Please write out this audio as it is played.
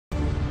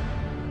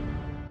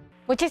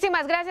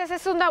Muchísimas gracias,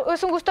 es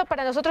un gusto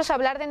para nosotros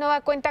hablar de nueva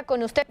cuenta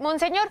con usted.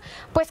 Monseñor,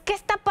 pues ¿qué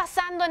está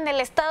pasando en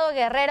el estado de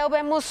Guerrero?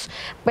 Vemos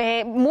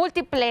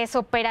múltiples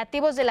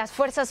operativos de las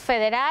fuerzas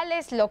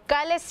federales,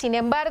 locales, sin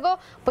embargo,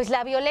 pues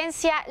la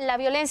violencia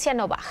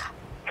no baja.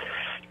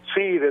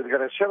 Sí,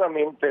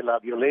 desgraciadamente la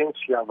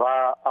violencia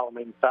va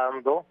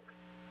aumentando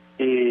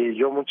y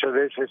yo muchas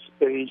veces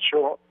he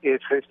dicho,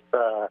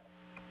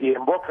 y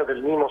en boca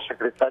del mismo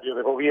secretario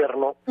de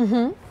gobierno,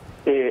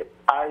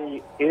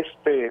 hay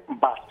este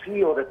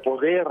vacío de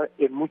poder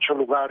en muchos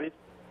lugares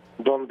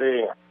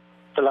donde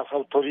las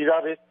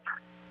autoridades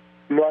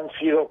no han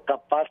sido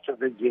capaces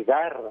de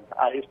llegar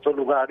a estos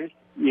lugares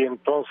y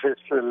entonces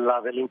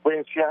la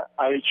delincuencia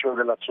ha hecho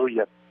de las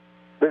suyas.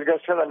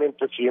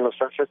 Desgraciadamente siguen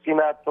los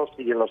asesinatos,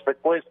 siguen los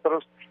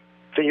secuestros,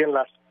 siguen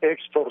las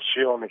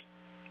extorsiones.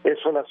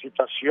 Es una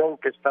situación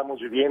que estamos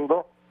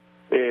viviendo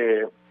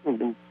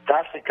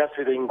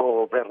casi de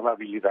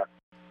ingobernabilidad.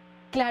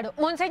 Claro.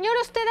 Monseñor,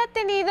 usted ha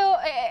tenido,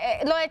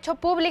 lo ha hecho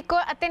público,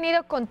 ha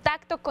tenido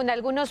contacto con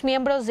algunos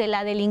miembros de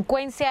la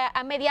delincuencia,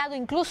 ha mediado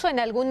incluso en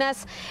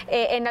algunas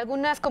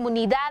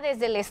comunidades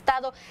del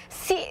estado.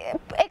 Sí,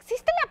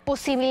 ¿existe la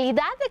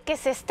posibilidad de que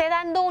se esté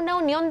dando una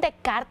unión de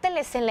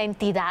cárteles en la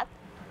entidad?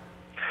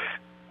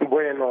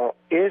 Bueno,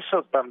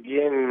 eso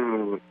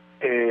también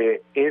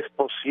es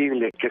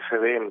posible que se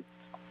den.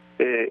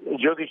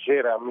 Yo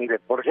dijera, mire,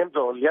 por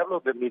ejemplo, le hablo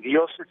de mi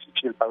diócesis,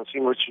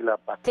 Chilpancingo y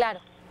Chilapa. Claro.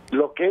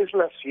 Lo que es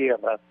la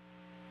sierra,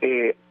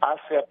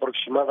 hace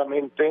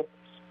aproximadamente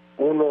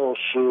unos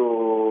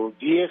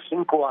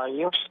 5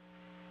 años,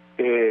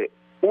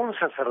 un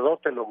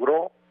sacerdote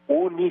logró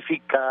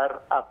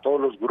unificar a todos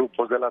los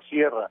grupos de la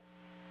sierra.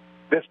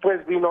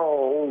 Después vino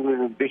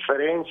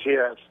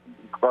diferencias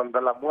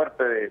cuando la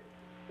muerte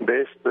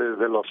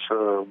de los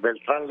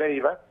Beltrán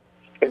Leiva,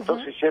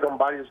 entonces hicieron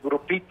varios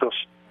grupitos.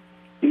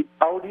 Y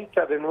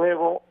ahorita de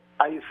nuevo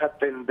hay esa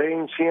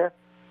tendencia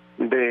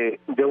de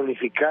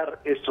unificar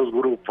estos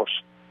grupos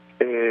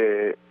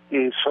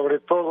y sobre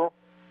todo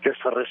que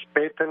se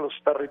respeten los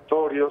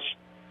territorios,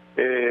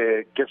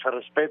 que se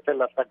respeten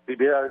las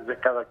actividades de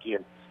cada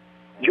quien.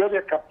 Yo de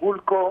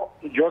Acapulco,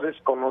 yo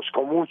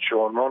desconozco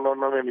mucho, no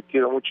me he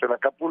metido mucho en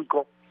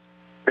Acapulco,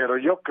 pero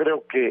yo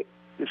creo que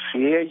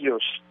si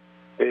ellos,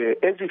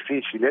 es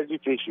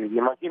difícil,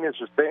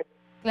 imagínese usted,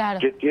 claro,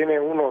 que tiene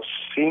unos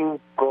 5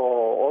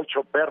 o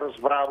 8 perros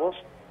bravos,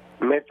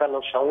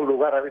 métalos a un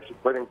lugar a ver si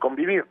pueden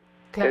convivir.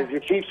 Claro. Es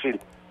difícil,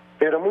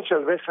 pero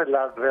muchas veces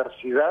la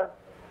adversidad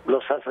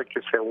los hace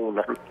que se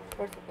unan.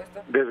 Por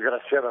supuesto.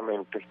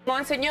 Desgraciadamente.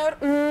 Monseñor,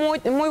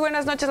 muy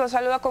buenas noches, los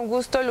saluda con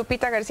gusto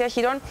Lupita García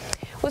Girón.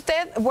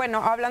 Usted,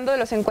 bueno, hablando de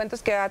los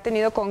encuentros que ha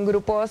tenido con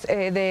grupos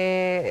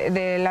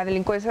de la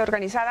delincuencia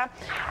organizada,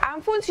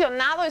 ¿han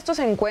funcionado estos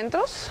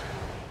encuentros?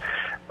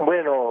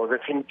 Bueno,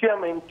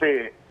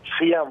 definitivamente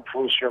sí han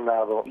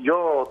funcionado.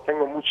 Yo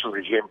tengo muchos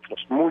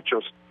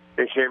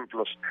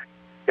ejemplos.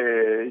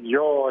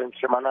 Yo en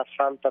Semana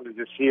Santa les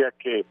decía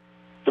que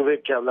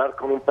tuve que hablar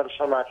con un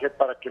personaje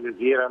para que les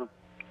dieran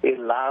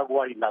el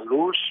agua y la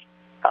luz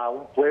a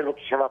un pueblo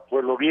que se llama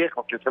Pueblo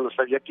Viejo, que se los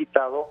había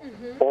quitado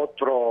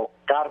otro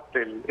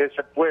cártel,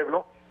 ese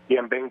pueblo, y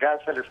en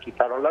venganza les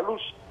quitaron la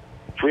luz.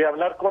 Fui a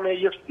hablar con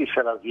ellos y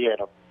se las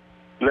dieron.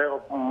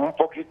 Luego, un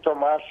poquito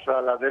más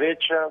a la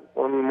derecha,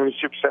 un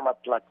municipio que se llama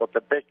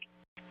Tlacotepec,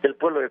 el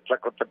pueblo de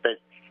Tlacotepec.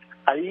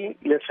 Ahí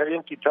les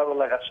habían quitado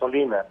la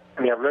gasolina.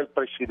 Me habló el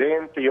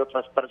presidente y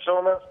otras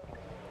personas.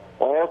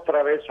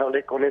 Otra vez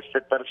hablé con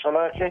este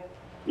personaje,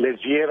 les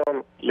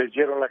dieron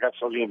la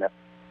gasolina.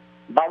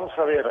 Vamos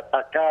a ver,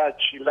 acá en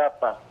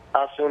Chilapa,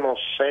 hace unos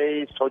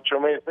 6, 8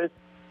 meses,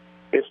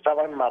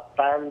 estaban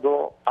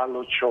matando a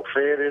los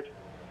choferes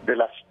de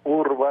las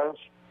urbans,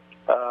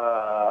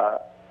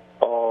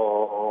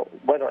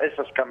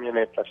 esas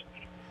camionetas.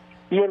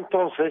 Y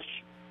entonces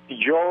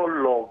yo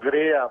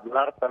logré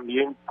hablar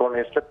también con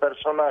este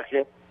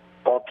personaje,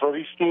 otro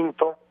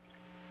distinto,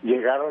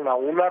 llegaron a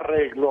un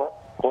arreglo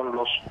con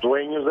los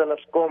dueños de las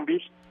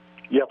combis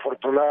y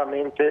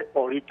afortunadamente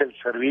ahorita el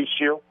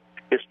servicio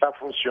está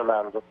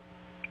funcionando.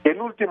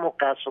 El último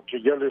caso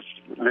que yo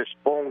les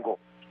pongo,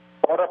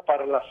 ahora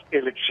para las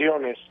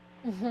elecciones,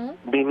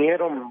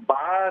 vinieron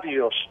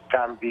varios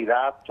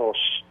candidatos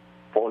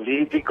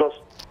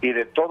políticos y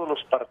de todos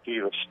los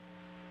partidos.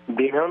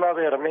 Vinieron a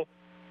verme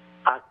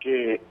a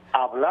que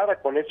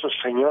hablara con esos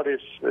señores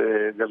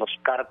de los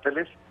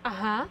cárteles,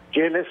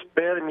 que les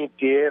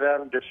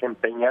permitieran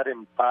desempeñar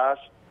en paz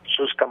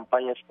sus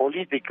campañas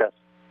políticas.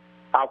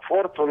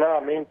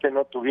 Afortunadamente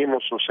no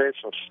tuvimos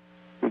sucesos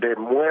de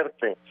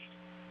muerte.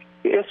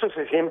 Esos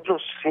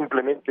ejemplos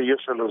simplemente yo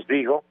se los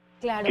digo,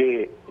 claro,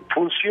 que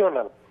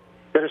funcionan,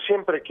 pero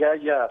siempre que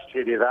haya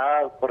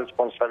seriedad,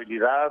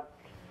 corresponsabilidad,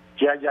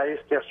 que haya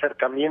este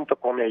acercamiento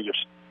con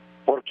ellos,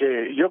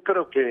 porque yo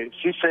creo que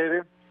sí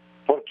ceden,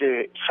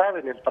 porque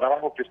saben el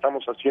trabajo que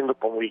estamos haciendo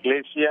como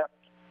iglesia,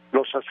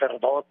 los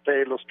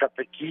sacerdotes, los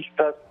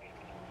catequistas,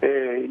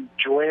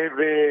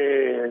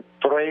 llueve,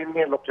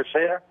 truene, lo que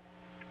sea,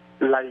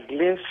 la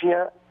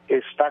iglesia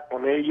está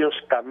con ellos,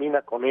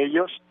 camina con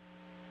ellos,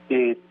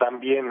 y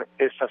también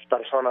esas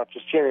personas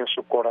pues tienen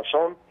su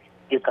corazón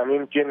y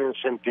también tienen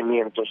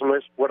sentimientos, no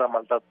es pura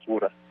maldad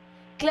pura.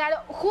 Claro,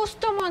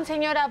 justo,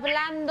 Monseñor,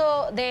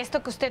 hablando de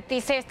esto que usted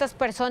dice, estas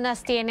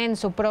personas tienen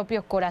su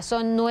propio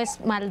corazón, no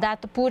es maldad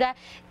pura.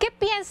 ¿Qué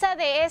piensa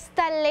de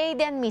esta ley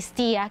de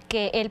amnistía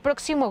que el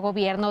próximo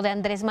gobierno de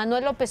Andrés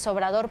Manuel López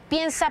Obrador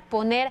piensa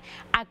poner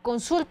a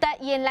consulta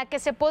y en la que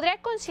se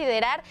podría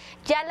considerar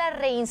ya la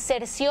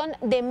reinserción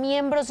de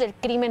miembros del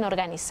crimen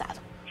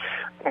organizado?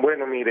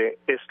 Bueno, mire,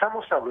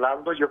 estamos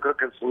hablando, yo creo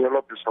que el señor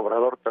López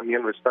Obrador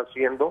también lo está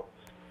haciendo,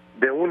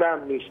 de una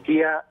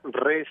amnistía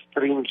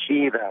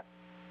restringida.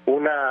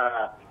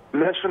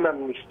 No es una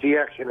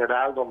amnistía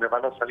general donde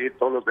van a salir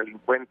todos los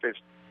delincuentes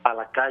a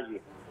la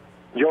calle.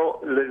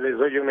 Yo les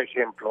doy un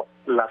ejemplo,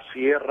 la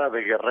Sierra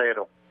de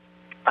Guerrero.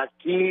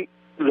 Aquí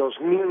los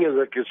niños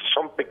de que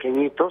son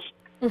pequeñitos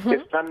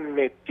están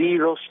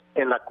metidos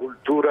en la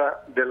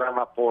cultura de la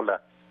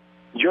amapola.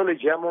 Yo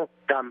les llamo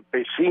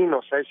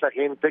campesinos a esa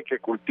gente que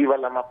cultiva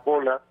la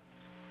amapola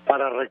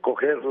para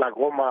recoger la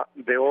goma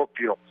de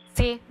opio.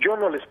 Sí. Yo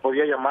no les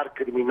podía llamar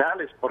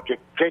criminales porque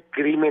 ¿qué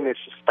crímenes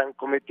están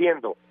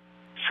cometiendo?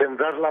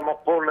 Sembrar la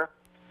amapola,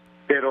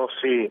 pero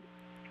si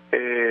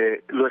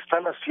lo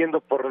están haciendo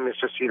por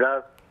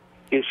necesidad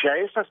y si a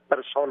esas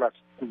personas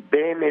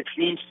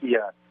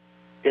beneficia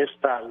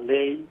esta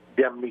ley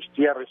de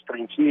amnistía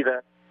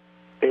restringida,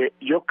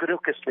 yo creo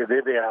que se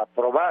debe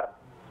aprobar.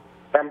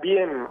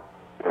 También,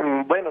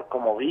 bueno,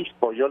 como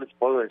obispo, yo les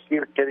puedo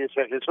decir, ¿qué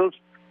dice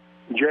Jesús?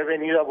 Yo he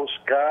venido a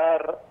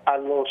buscar a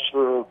los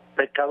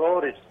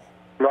pecadores,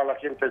 no a la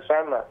gente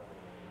sana.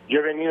 Yo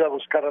he venido a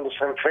buscar a los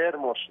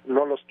enfermos,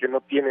 no los que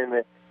no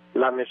tienen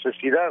la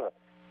necesidad.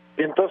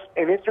 Entonces,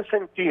 en ese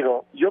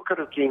sentido, yo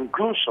creo que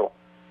incluso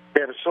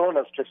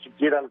personas que se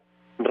quieran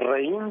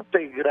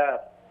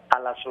reintegrar a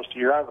la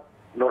sociedad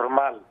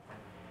normal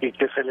y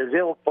que se les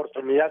dé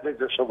oportunidades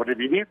de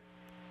sobrevivir,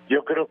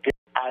 yo creo que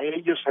a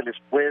ellos se les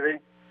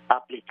puede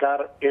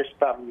aplicar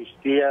esta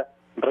amnistía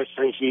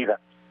restringida.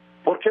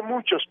 Porque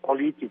muchos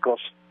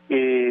políticos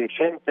y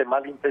gente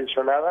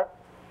malintencionada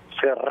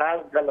se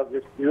rasgan las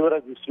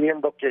vestiduras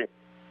diciendo que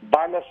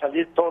van a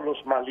salir todos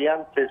los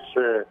maleantes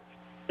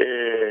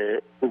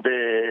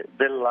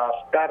de las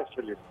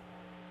cárceles.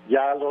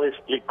 Ya lo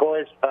explicó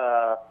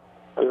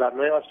la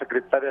nueva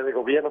secretaria de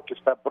gobierno que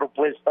está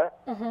propuesta,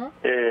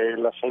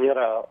 la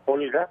señora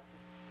Olga,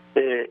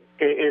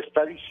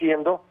 está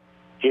diciendo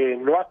que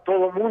no a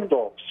todo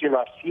mundo, sino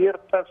a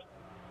ciertas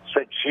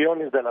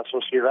secciones de la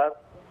sociedad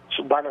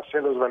van a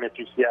ser los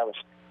beneficiados.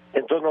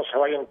 Entonces no se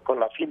vayan con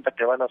la finta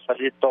que van a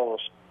salir todos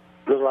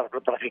los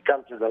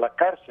narcotraficantes de la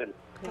cárcel.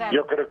 Claro.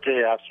 Yo creo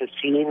que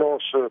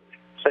asesinos,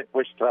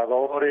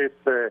 secuestradores,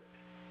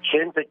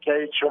 gente que ha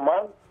hecho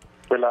mal,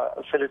 pues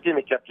se le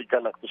tiene que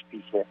aplicar la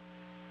justicia.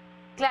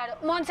 Claro,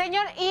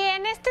 Monseñor, y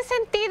en este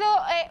sentido,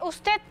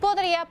 ¿usted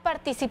podría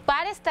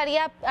participar,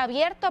 estaría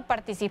abierto a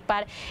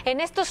participar en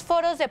estos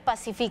foros de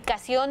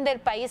pacificación del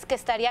país que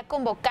estaría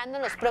convocando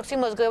en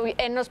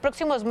los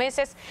próximos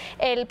meses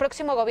el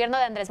próximo gobierno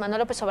de Andrés Manuel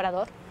López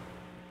Obrador?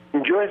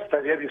 Yo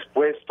estaría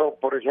dispuesto,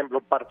 por ejemplo,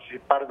 a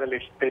participar de la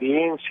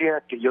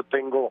experiencia que yo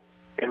tengo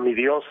en mi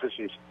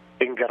diócesis,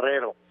 en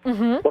Guerrero,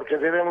 porque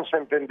debemos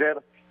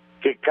entender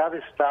que cada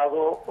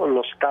estado,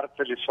 los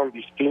cárteles son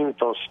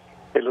distintos,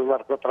 los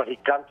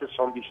narcotraficantes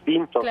son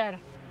distintos. Claro.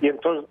 Y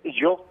entonces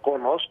yo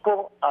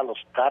conozco a los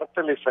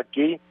cárteles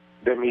aquí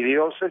de mi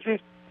diócesis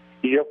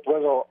y yo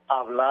puedo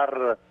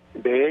hablar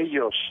de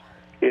ellos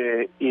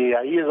y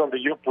ahí es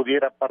donde yo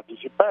pudiera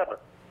participar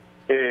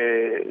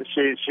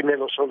si me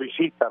lo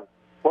solicitan.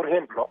 Por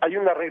ejemplo, hay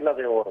una regla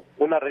de oro,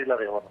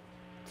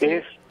 sí.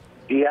 Es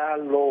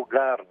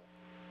dialogar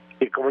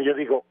y, como yo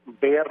digo,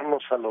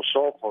 vernos a los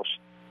ojos,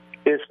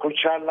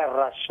 escuchar las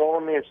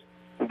razones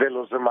de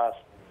los demás.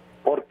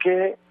 ¿Por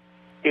qué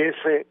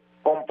ese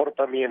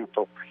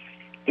comportamiento?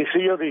 Y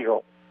si yo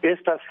digo,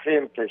 estas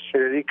gentes se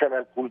dedican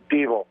al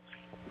cultivo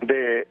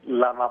de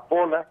la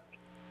amapola,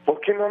 ¿por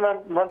qué no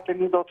han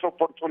tenido otra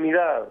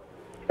oportunidad?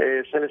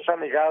 Se les ha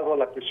negado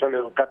la cuestión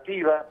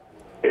educativa,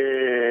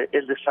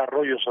 el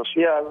desarrollo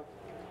social,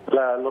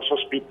 los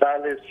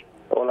hospitales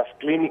o las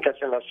clínicas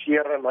en la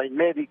sierra no hay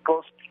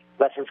médicos,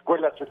 las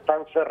escuelas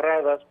están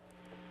cerradas.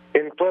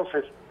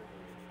 Entonces,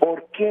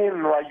 ¿por qué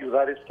no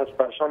ayudar a estas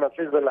personas?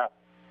 Es de la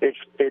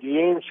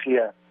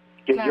experiencia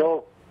que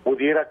yo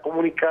pudiera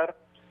comunicar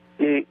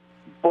y,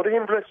 por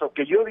ejemplo, eso,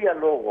 que yo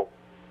dialogo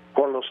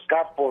con los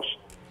capos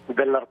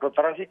del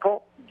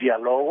narcotráfico,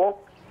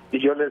 dialogo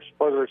y yo les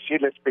puedo decir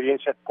la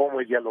experiencia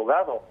cómo he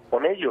dialogado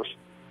con ellos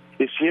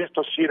y si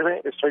esto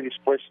sirve, estoy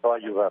dispuesto a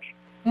ayudar.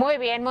 Muy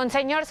bien,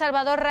 Monseñor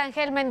Salvador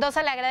Rangel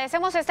Mendoza, le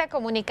agradecemos esta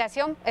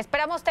comunicación.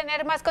 Esperamos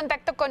tener más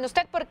contacto con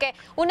usted porque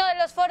uno de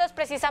los foros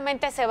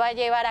precisamente se va a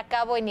llevar a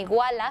cabo en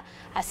Iguala,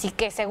 así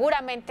que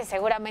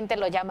seguramente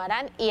lo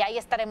llamarán y ahí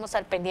estaremos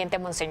al pendiente,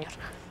 Monseñor.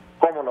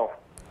 ¿Cómo no?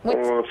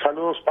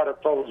 Saludos para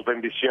todos,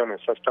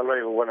 bendiciones. Hasta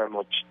luego, buenas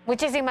noches.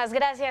 Muchísimas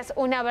gracias,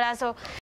 un abrazo.